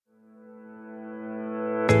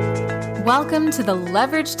Welcome to the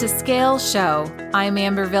Leverage to Scale show. I'm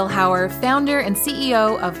Amber Vilhauer, founder and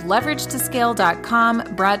CEO of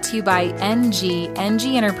LeverageToScale.com, brought to you by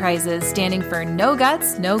NG Enterprises, standing for No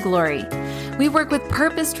Guts, No Glory. We work with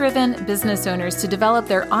purpose-driven business owners to develop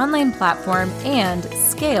their online platform and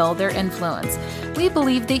scale their influence. We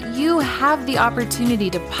believe that you have the opportunity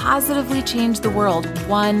to positively change the world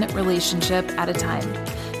one relationship at a time.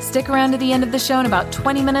 Stick around to the end of the show in about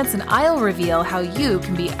 20 minutes and I'll reveal how you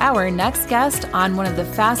can be our next guest on one of the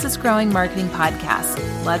fastest growing marketing podcasts.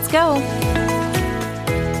 Let's go.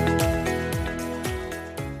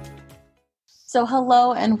 So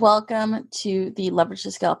hello and welcome to the Leverage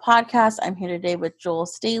to Scale podcast. I'm here today with Joel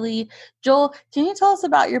Staley. Joel, can you tell us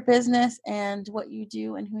about your business and what you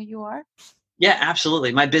do and who you are? Yeah,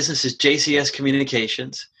 absolutely. My business is JCS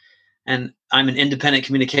Communications. And I'm an independent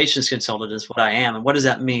communications consultant is what I am. And what does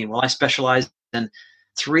that mean? Well, I specialize in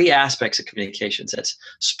three aspects of communications. That's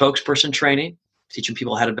spokesperson training, teaching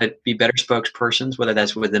people how to be better spokespersons, whether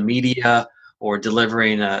that's with the media or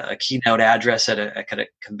delivering a keynote address at a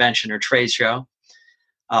convention or trade show.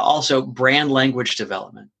 Also, brand language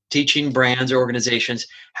development, teaching brands or organizations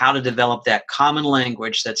how to develop that common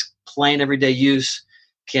language that's plain everyday use,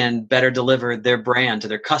 can better deliver their brand to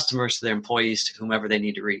their customers, to their employees, to whomever they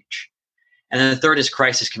need to reach. And then the third is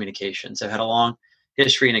crisis communications. I've had a long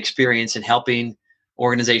history and experience in helping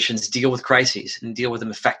organizations deal with crises and deal with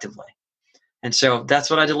them effectively. And so that's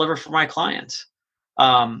what I deliver for my clients.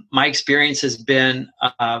 My experience has been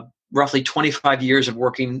roughly 25 years of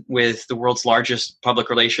working with the world's largest public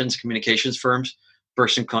relations communications firms,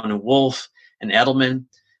 Burson Cohen & Wolf and Edelman.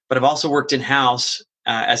 But I've also worked in-house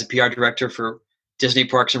as a PR director for Disney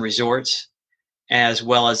Parks and Resorts, as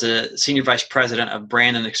well as a senior vice president of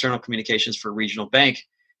brand and external communications for a regional bank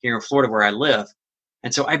here in Florida where I live.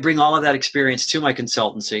 And so I bring all of that experience to my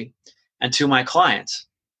consultancy and to my clients.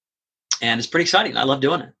 And it's pretty exciting. I love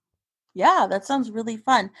doing it. Yeah, that sounds really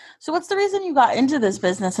fun. So what's the reason you got into this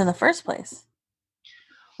business in the first place?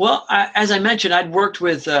 Well, as I mentioned, I'd worked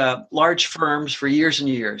with large firms for years and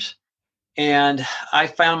years. And I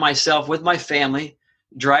found myself with my family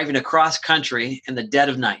driving across country in the dead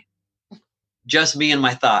of night. Just me and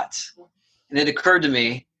my thoughts. And it occurred to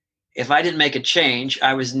me, if I didn't make a change,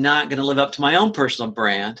 I was not going to live up to my own personal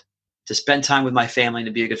brand to spend time with my family,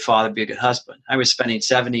 to be a good father, be a good husband. I was spending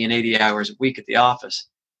 70 and 80 hours a week at the office.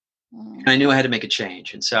 And I knew I had to make a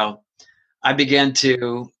change. And so I began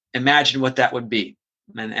to imagine what that would be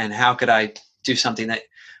and how could I do something that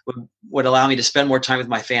would allow me to spend more time with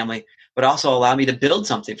my family, but also allow me to build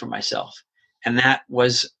something for myself. And that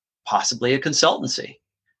was possibly a consultancy.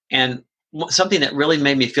 And something that really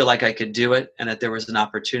made me feel like I could do it and that there was an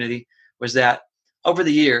opportunity was that over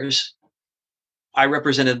the years, I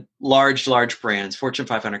represented large brands, Fortune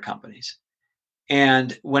 500 companies.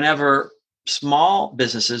 And whenever small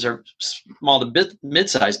businesses or small to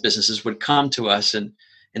mid-sized businesses would come to us in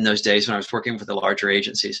those days when I was working for the larger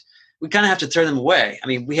agencies, we kind of have to throw them away. I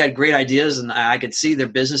mean, we had great ideas and I could see their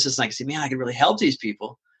businesses and I could see, man, I could really help these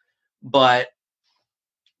people, but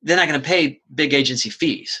they're not going to pay big agency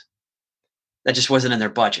fees. That just wasn't in their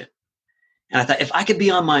budget. And I thought, if I could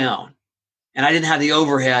be on my own and I didn't have the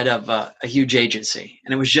overhead of a huge agency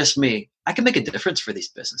and it was just me, I could make a difference for these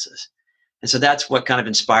businesses. And so that's what kind of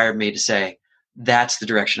inspired me to say, that's the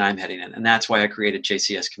direction I'm heading in. And that's why I created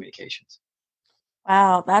JCS Communications.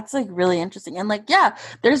 Wow, that's like really interesting. And like, yeah,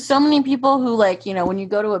 there's so many people who like, you know, when you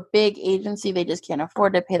go to a big agency, they just can't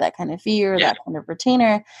afford to pay that kind of fee or that kind of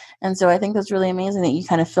retainer. And so I think that's really amazing that you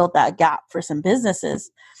kind of filled that gap for some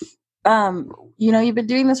businesses. You know, you've been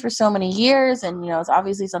doing this for so many years and, you know, it's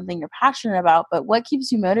obviously something you're passionate about, but what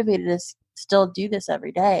keeps you motivated to still do this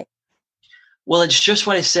every day? Well, it's just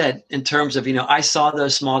what I said in terms of, you know, I saw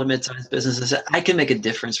those small to mid-sized businesses. I can make a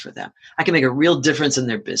difference for them. I can make a real difference in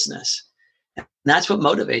their business. And that's what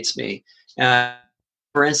motivates me.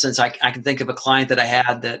 For instance, I can think of a client that I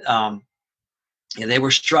had that they were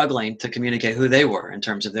struggling to communicate who they were in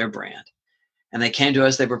terms of their brand. And they came to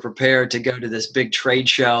us, they were prepared to go to this big trade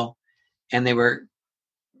show and they were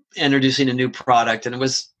introducing a new product and it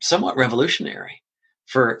was somewhat revolutionary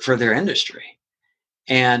for their industry.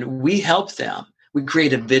 And we helped them. We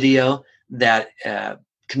created a video that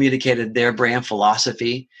communicated their brand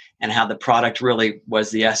philosophy and how the product really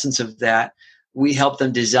was the essence of that. We helped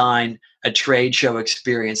them design a trade show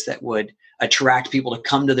experience that would attract people to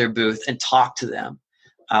come to their booth and talk to them.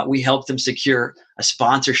 We helped them secure a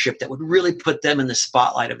sponsorship that would really put them in the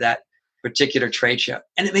spotlight of that particular trade show.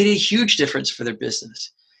 And it made a huge difference for their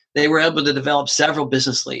business. They were able to develop several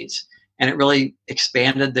business leads, and it really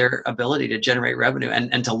expanded their ability to generate revenue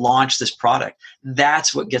and to launch this product.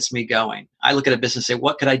 That's what gets me going. I look at a business and say,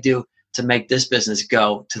 what could I do to make this business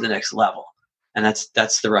go to the next level. And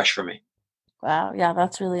that's the rush for me. Wow. Yeah,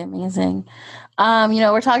 that's really amazing.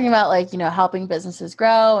 We're talking about like, helping businesses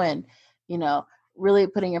grow and, you know, really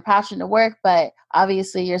putting your passion to work, but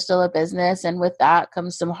obviously you're still a business, and with that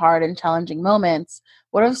comes some hard and challenging moments.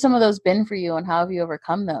 What have some of those been for you, and how have you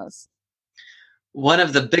overcome those? One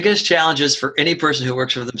of the biggest challenges for any person who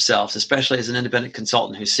works for themselves, especially as an independent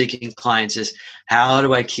consultant who's seeking clients, is how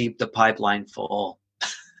do I keep the pipeline full?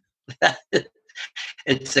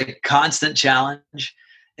 It's a constant challenge.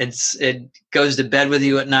 It goes to bed with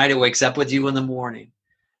you at night. It wakes up with you in the morning.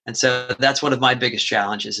 And so that's one of my biggest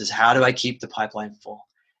challenges, is how do I keep the pipeline full?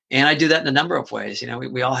 And I do that in a number of ways.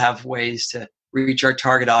 We all have ways to reach our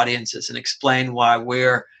target audiences and explain why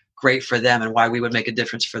we're great for them and why we would make a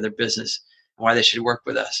difference for their business and why they should work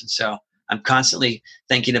with us. And so I'm constantly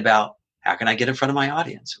thinking about, how can I get in front of my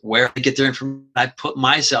audience? Where can I get their information? I put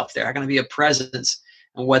myself there. How can I be a presence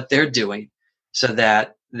in what they're doing so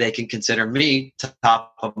that they can consider me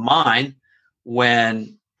top of mind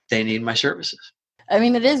when they need my services? I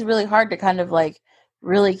mean, it is really hard to kind of like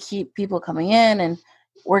really keep people coming in and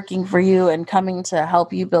working for you and coming to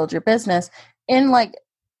help you build your business. In like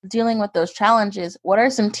dealing with those challenges, what are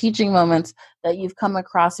some teaching moments that you've come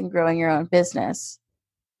across in growing your own business?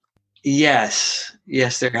 Yes,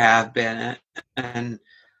 there have been. And,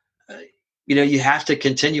 you have to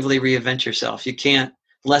continually reinvent yourself. You can't,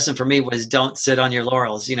 the lesson for me was, don't sit on your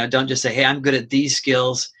laurels. Don't just say, hey, I'm good at these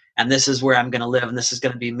skills and this is where I'm going to live and this is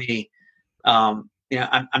going to be me. I'm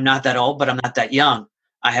not that old, but I'm not that young.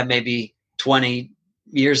 I have maybe 20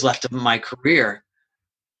 years left of my career.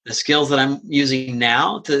 The skills that I'm using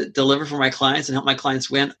now to deliver for my clients and help my clients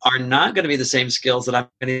win are not going to be the same skills that I'm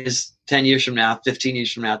going to use 10 years from now, 15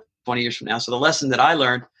 years from now, 20 years from now. So the lesson that I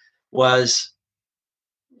learned was,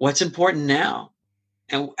 what's important now?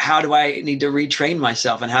 And how do I need to retrain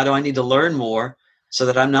myself? And how do I need to learn more so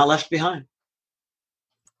that I'm not left behind?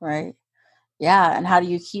 Right. Yeah. And how do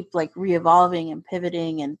you keep like re-evolving and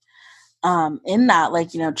pivoting and in that, like,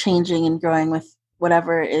 changing and growing with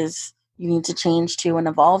whatever it is you need to change to and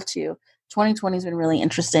evolve to. 2020 has been really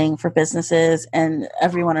interesting for businesses and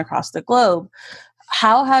everyone across the globe.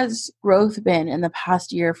 How has growth been in the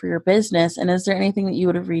past year for your business? And is there anything that you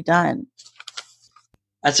would have redone?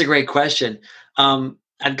 That's a great question.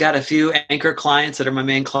 I've got a few anchor clients that are my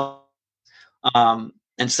main clients.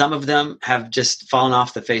 And some of them have just fallen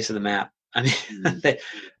off the face of the map. I mean,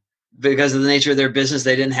 because of the nature of their business,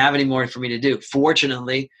 they didn't have any more for me to do.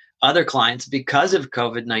 Fortunately, other clients, because of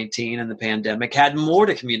COVID-19 and the pandemic, had more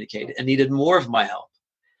to communicate and needed more of my help.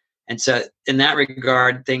 And so in that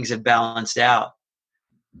regard, things have balanced out.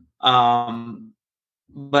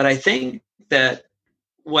 But I think that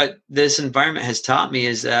what this environment has taught me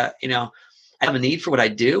is that, I have a need for what I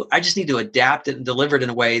do. I just need to adapt it and deliver it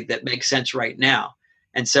in a way that makes sense right now.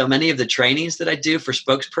 And so many of the trainings that I do for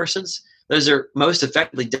spokespersons, those are most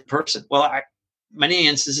effectively in person. Well, many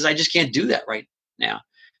instances, I just can't do that right now.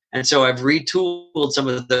 And so I've retooled some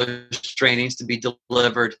of those trainings to be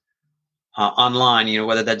delivered online,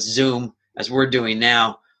 whether that's Zoom, as we're doing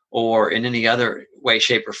now, or in any other way,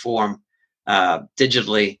 shape, or form,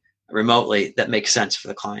 digitally, remotely, that makes sense for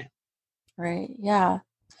the client. Right. Yeah.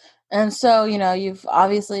 And so, you've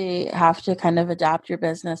obviously have to kind of adapt your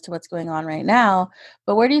business to what's going on right now.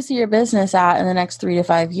 But where do you see your business at in the next 3 to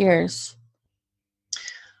 5 years?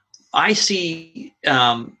 I see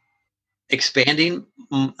expanding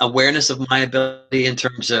awareness of my ability in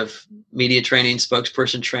terms of media training,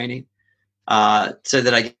 spokesperson training, so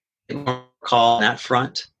that I get more call on that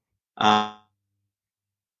front.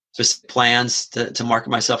 Specific plans to market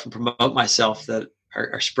myself and promote myself that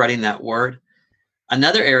are spreading that word.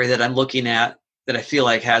 Another area that I'm looking at that I feel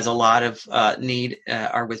like has a lot of need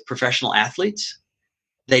are with professional athletes.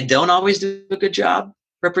 They don't always do a good job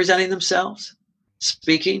representing themselves,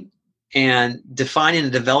 speaking, and defining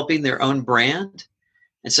and developing their own brand.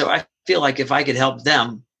 And so I feel like if I could help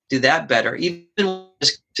them do that better, even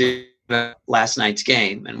just to last night's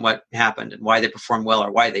game and what happened and why they performed well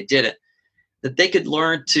or why they did it, that they could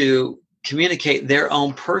learn to communicate their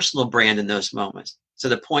own personal brand in those moments, to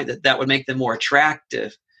the point that would make them more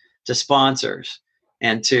attractive to sponsors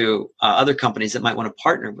and to other companies that might want to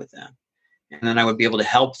partner with them. And then I would be able to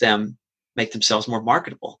help them make themselves more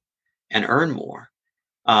marketable and earn more.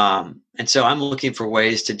 And so I'm looking for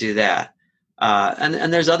ways to do that.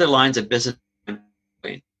 And there's other lines of business. I'm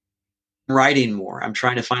writing more. I'm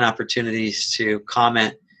trying to find opportunities to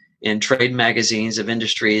comment in trade magazines of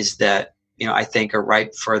industries that I think are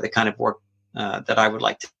ripe for the kind of work that I would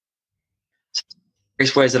like to.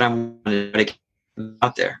 Various ways that I'm going to get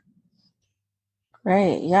out there.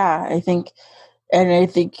 Right. Yeah. I think And I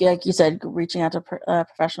think, like you said, reaching out to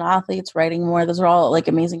professional athletes, writing more, those are all like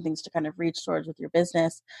amazing things to kind of reach towards with your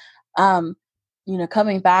business. Um,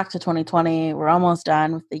 coming back to 2020, we're almost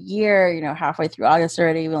done with the year, halfway through August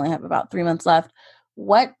already. We only have about 3 months left.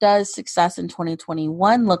 What does success in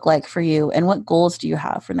 2021 look like for you? And what goals do you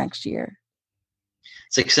have for next year?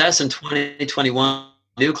 Success in 2021,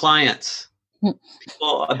 new clients.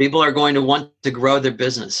 People are going to want to grow their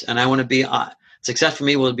business. And I want to be, success for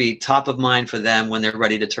me will be top of mind for them when they're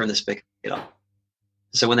ready to turn the spigot off.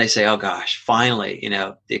 So when they say, oh gosh, finally,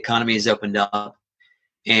 the economy has opened up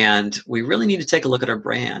and we really need to take a look at our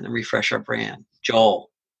brand and refresh our brand.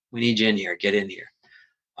 Joel, we need you in here, get in here.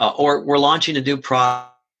 Or we're launching a new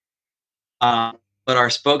product, but our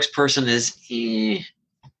spokesperson is, we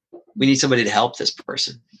need somebody to help this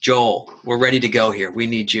person. Joel, we're ready to go here. We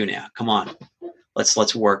need you now. Come on,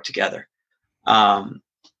 let's work together. And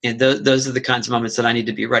those are the kinds of moments that I need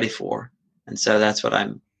to be ready for. And so that's what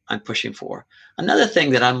I'm pushing for. Another thing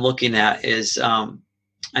that I'm looking at is,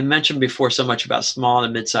 I mentioned before so much about small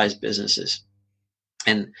and mid-sized businesses.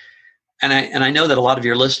 And I know that a lot of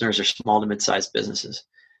your listeners are small to mid-sized businesses.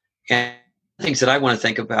 And things that I want to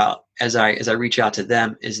think about as I reach out to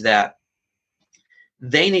them is that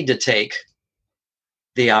they need to take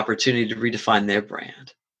the opportunity to redefine their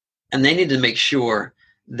brand. And they need to make sure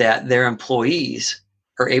that their employees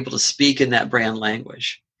are able to speak in that brand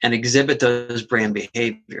language and exhibit those brand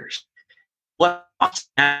behaviors. What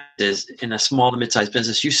happens is in a small to mid-sized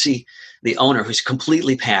business, you see the owner who's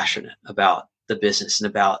completely passionate about the business and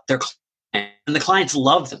about their client. And the clients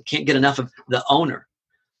love them, can't get enough of the owner.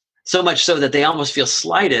 So much so that they almost feel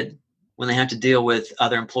slighted when they have to deal with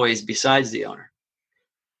other employees besides the owner.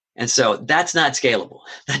 And so that's not scalable.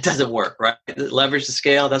 That doesn't work, right? Leverage to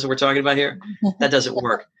scale, that's what we're talking about here. That doesn't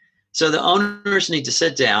work. So the owners need to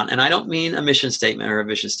sit down, and I don't mean a mission statement or a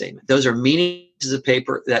vision statement. Those are meaning pieces of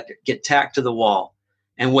paper that get tacked to the wall.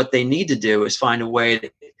 And what they need to do is find a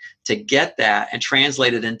way to get that and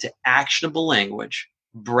translate it into actionable language,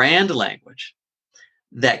 brand language,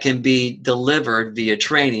 that can be delivered via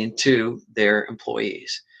training to their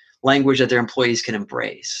employees, language that their employees can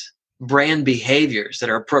embrace, brand behaviors that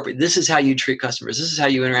are appropriate. This is how you treat customers. This is how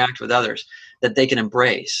you interact with others that they can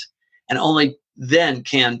embrace. And only then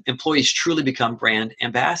can employees truly become brand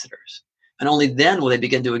ambassadors. And only then will they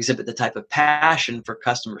begin to exhibit the type of passion for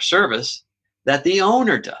customer service that the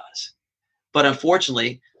owner does. But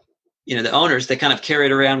unfortunately, the owners, they kind of carry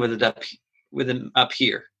it around with them up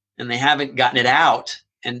here. And they haven't gotten it out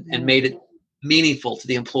and made it meaningful to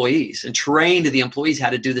the employees and trained the employees how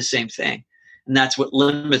to do the same thing. And that's what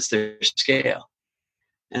limits their scale.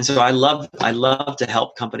 And so I love to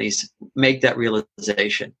help companies make that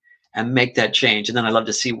realization and make that change. And then I love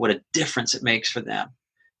to see what a difference it makes for them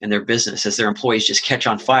and their business as their employees just catch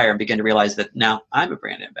on fire and begin to realize that now I'm a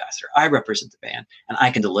brand ambassador. I represent the brand and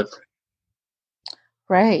I can deliver it.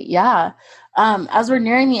 Right. Yeah. As we're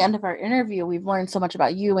nearing the end of our interview, we've learned so much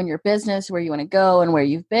about you and your business, where you want to go and where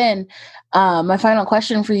you've been. My final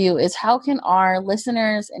question for you is, how can our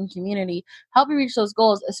listeners and community help you reach those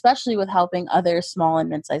goals, especially with helping other small and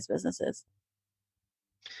mid-sized businesses?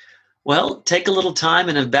 Well, take a little time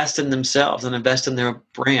and invest in themselves and invest in their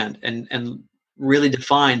brand and really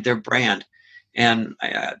define their brand. And,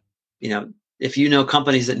 if you know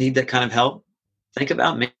companies that need that kind of help, think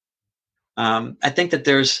about me. I think that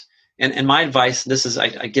there's, and my advice, this is,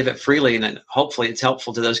 I give it freely, and hopefully it's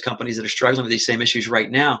helpful to those companies that are struggling with these same issues right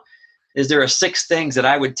now, is there are 6 things that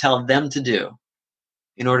I would tell them to do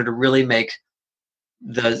in order to really make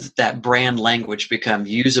that brand language become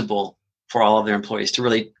usable for all of their employees, to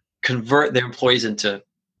really convert their employees into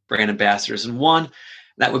brand ambassadors. And one,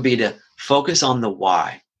 that would be to focus on the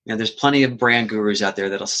why. There's plenty of brand gurus out there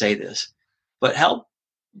that'll say this, but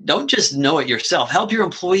don't just know it yourself. Help your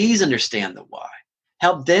employees understand the why.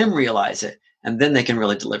 Help them realize it, and then they can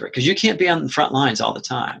really deliver it. Because you can't be on the front lines all the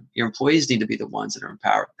time. Your employees need to be the ones that are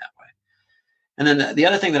empowered in that way. And then the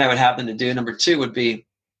other thing that I would have them to do, number 2, would be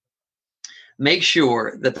make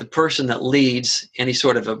sure that the person that leads any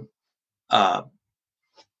sort of a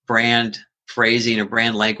brand phrasing or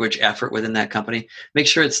brand language effort within that company, make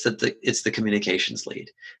sure it's the communications lead.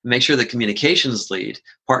 Make sure the communications lead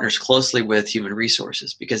partners closely with human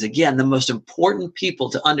resources, because again, the most important people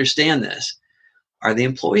to understand this are the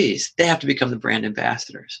employees. They have to become the brand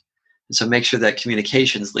ambassadors. And so make sure that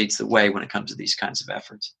communications leads the way when it comes to these kinds of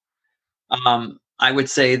efforts. I would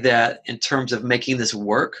say that in terms of making this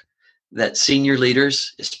work, that senior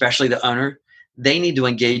leaders, especially the owner, they need to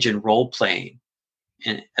engage in role playing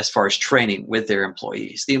as far as training with their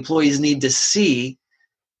employees. The employees need to see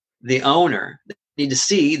the owner, they need to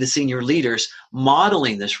see the senior leaders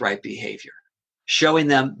modeling this right behavior. showing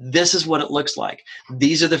them this is what it looks like.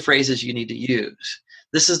 These are the phrases you need to use.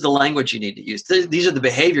 This is the language you need to use. These are the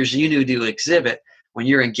behaviors you need to exhibit when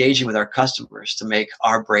you're engaging with our customers to make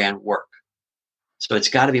our brand work. So it's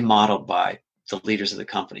got to be modeled by the leaders of the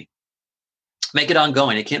company. Make it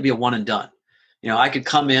ongoing. It can't be a one and done. I could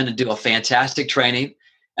come in and do a fantastic training,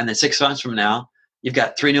 and then 6 months from now, you've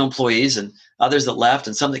got 3 new employees and others that left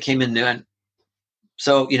and some that came in new. And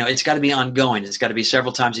so, it's got to be ongoing. It's got to be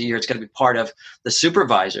several times a year. It's got to be part of the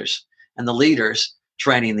supervisors and the leaders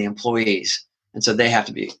training the employees. And so they have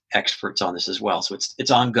to be experts on this as well. So it's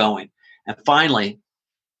ongoing. And finally,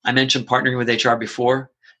 I mentioned partnering with HR before.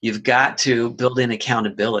 You've got to build in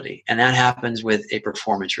accountability. And that happens with a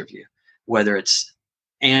performance review, whether it's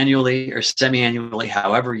annually or semi-annually,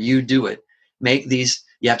 however you do it.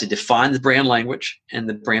 You have to define the brand language and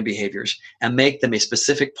the brand behaviors and make them a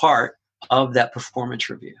specific part of that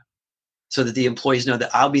performance review so that the employees know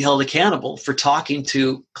that I'll be held accountable for talking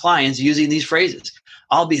to clients using these phrases.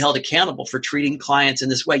 I'll be held accountable for treating clients in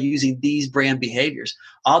this way using these brand behaviors.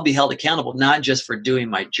 I'll be held accountable not just for doing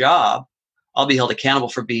my job. I'll be held accountable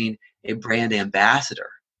for being a brand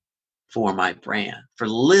ambassador for my brand, for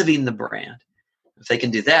living the brand. If they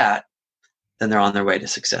can do that, then they're on their way to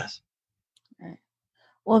success. Right.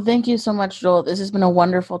 Well, thank you so much, Joel. This has been a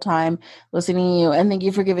wonderful time listening to you. And thank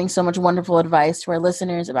you for giving so much wonderful advice to our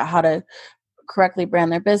listeners about how to correctly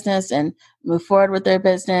brand their business and move forward with their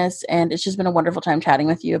business. And it's just been a wonderful time chatting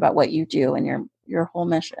with you about what you do and your whole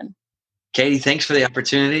mission. Katie, thanks for the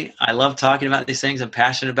opportunity. I love talking about these things. I'm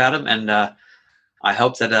passionate about them. And I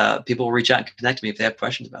hope that people will reach out and connect to me if they have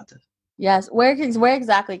questions about this. Yes. Where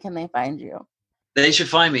exactly can they find you? They should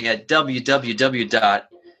find me at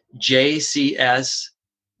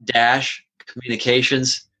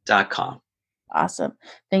www.jcs-communications.com. Awesome.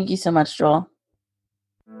 Thank you so much, Joel.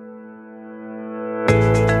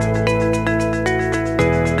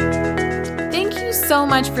 Thank you so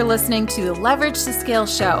much for listening to the Leverage to Scale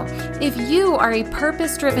show. If you are a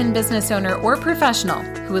purpose-driven business owner or professional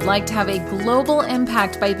who would like to have a global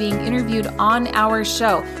impact by being interviewed on our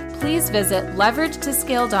show, please visit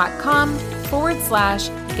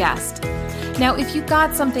leveragetoscale.com/guest. Now, if you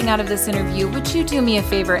got something out of this interview, would you do me a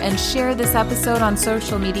favor and share this episode on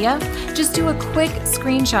social media? Just do a quick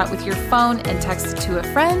screenshot with your phone and text it to a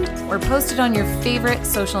friend or post it on your favorite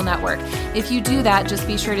social network. If you do that, just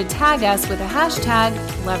be sure to tag us with a hashtag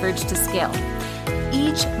 #LeverageToScale.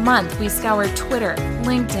 Each month, we scour Twitter,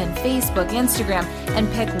 LinkedIn, Facebook, Instagram, and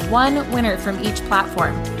pick one winner from each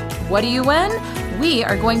platform. What do you win? We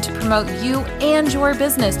are going to promote you and your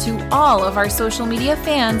business to all of our social media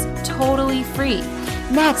fans totally free.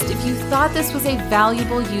 Next, if you thought this was a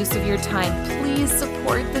valuable use of your time, please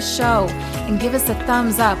support the show and give us a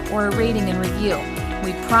thumbs up or a rating and review.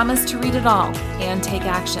 We promise to read it all and take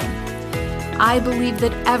action. I believe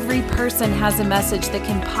that every person has a message that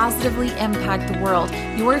can positively impact the world.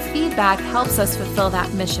 Your feedback helps us fulfill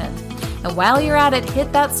that mission. And while you're at it,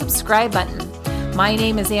 hit that subscribe button. My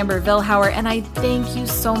name is Amber Vilhauer, and I thank you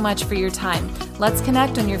so much for your time. Let's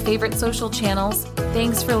connect on your favorite social channels.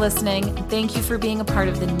 Thanks for listening. Thank you for being a part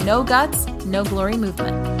of the No Guts, No Glory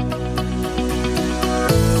movement.